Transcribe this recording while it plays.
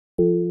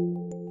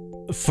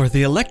For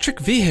the electric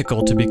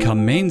vehicle to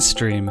become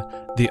mainstream,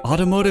 the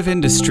automotive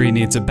industry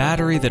needs a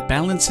battery that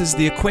balances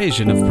the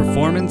equation of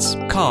performance,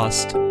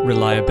 cost,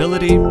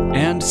 reliability,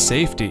 and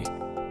safety.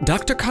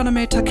 Dr.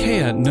 Kaname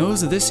Takeya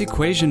knows this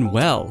equation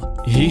well.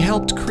 He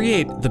helped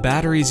create the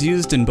batteries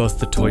used in both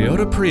the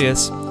Toyota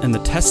Prius and the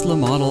Tesla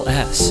Model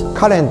S.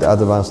 Current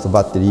advanced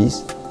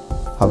batteries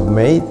have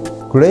made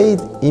great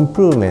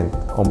improvement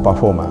on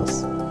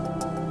performance,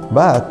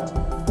 but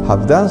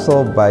have done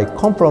so by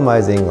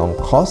compromising on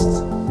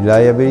cost,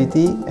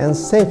 reliability, and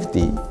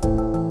safety.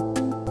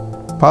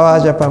 Power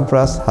Japan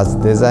Plus has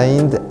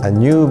designed a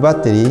new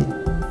battery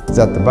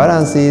that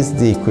balances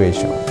the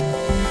equation.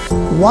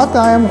 What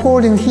I am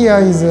holding here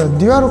is a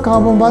dual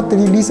carbon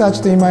battery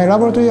researched in my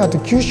laboratory at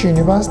Kyushu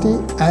University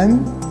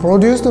and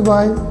produced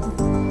by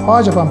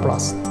Power Japan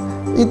Plus.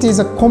 It is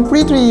a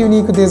completely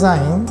unique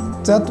design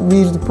that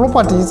wields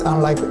properties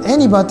unlike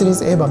any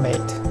batteries ever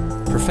made.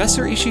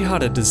 Professor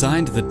Ishihara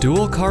designed the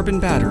dual carbon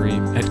battery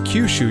at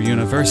Kyushu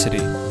University,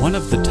 one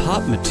of the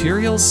top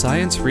materials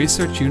science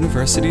research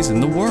universities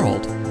in the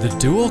world. The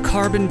dual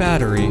carbon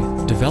battery,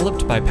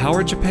 developed by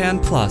Power Japan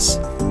Plus,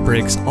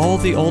 breaks all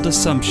the old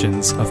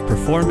assumptions of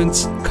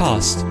performance,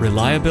 cost,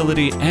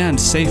 reliability, and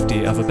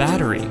safety of a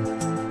battery.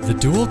 The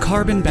dual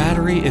carbon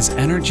battery is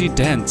energy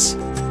dense,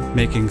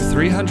 making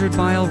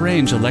 300-mile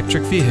range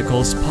electric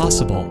vehicles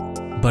possible.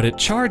 But it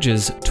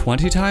charges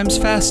 20 times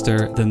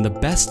faster than the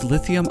best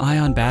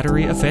lithium-ion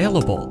battery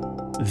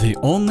available. The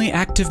only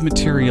active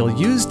material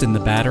used in the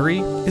battery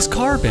is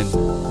carbon.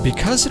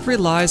 Because it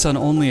relies on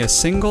only a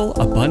single,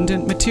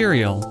 abundant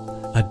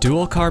material, a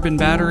dual carbon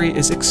battery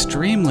is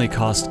extremely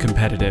cost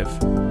competitive.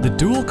 The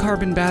dual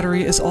carbon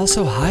battery is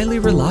also highly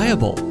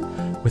reliable,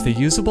 with a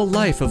usable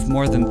life of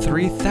more than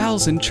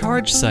 3,000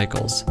 charge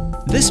cycles.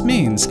 This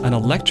means an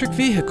electric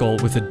vehicle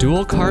with a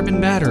dual carbon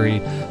battery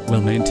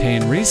will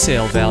maintain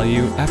resale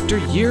value after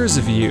years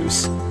of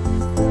use.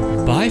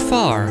 By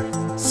far,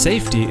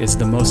 safety is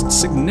the most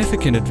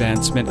significant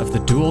advancement of the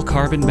dual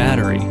carbon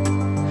battery.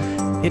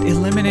 It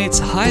eliminates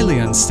highly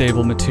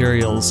unstable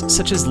materials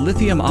such as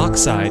lithium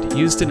oxide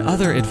used in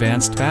other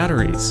advanced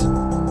batteries.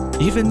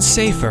 Even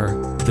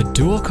safer, the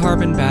dual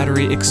carbon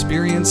battery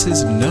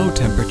experiences no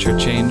temperature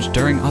change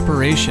during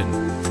operation.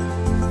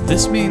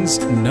 This means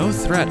no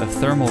threat of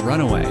thermal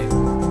runaway,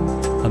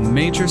 a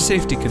major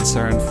safety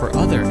concern for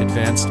other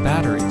advanced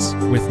batteries.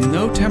 With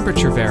no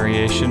temperature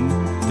variation,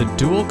 the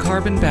dual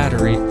carbon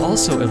battery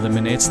also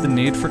eliminates the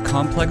need for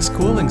complex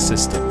cooling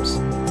systems.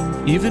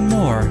 Even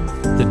more,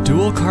 the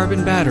dual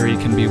carbon battery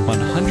can be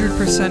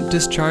 100%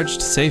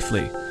 discharged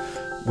safely,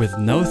 with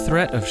no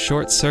threat of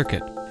short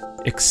circuit,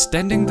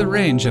 extending the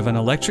range of an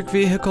electric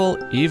vehicle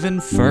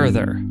even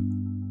further.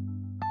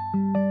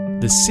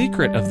 The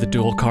secret of the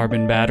dual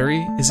carbon battery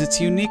is its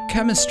unique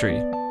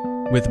chemistry,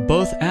 with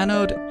both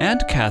anode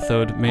and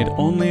cathode made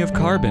only of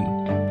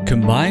carbon.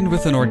 Combined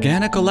with an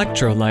organic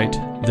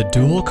electrolyte, the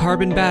dual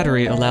carbon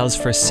battery allows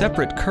for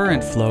separate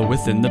current flow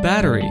within the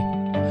battery,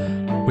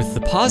 with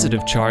the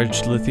positive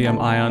charged lithium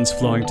ions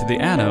flowing to the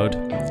anode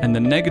and the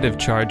negative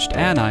charged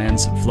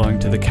anions flowing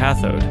to the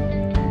cathode.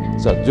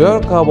 The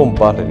dual carbon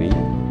battery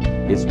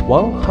is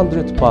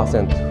 100%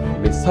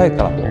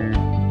 recyclable.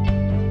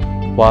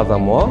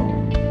 Furthermore,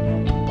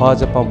 Power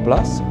Japan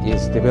Plus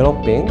is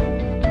developing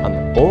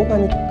an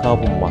organic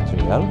carbon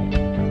material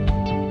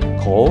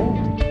called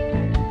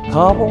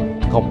carbon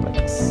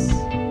complex.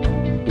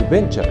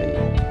 Eventually,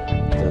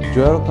 the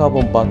dual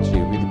carbon battery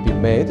will be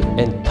made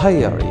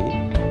entirely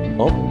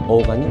of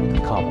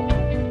organic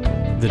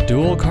carbon. The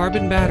dual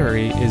carbon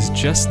battery is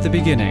just the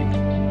beginning.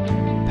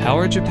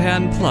 Power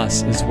Japan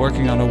Plus is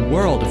working on a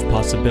world of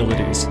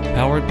possibilities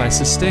powered by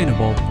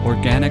sustainable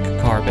organic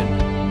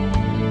carbon.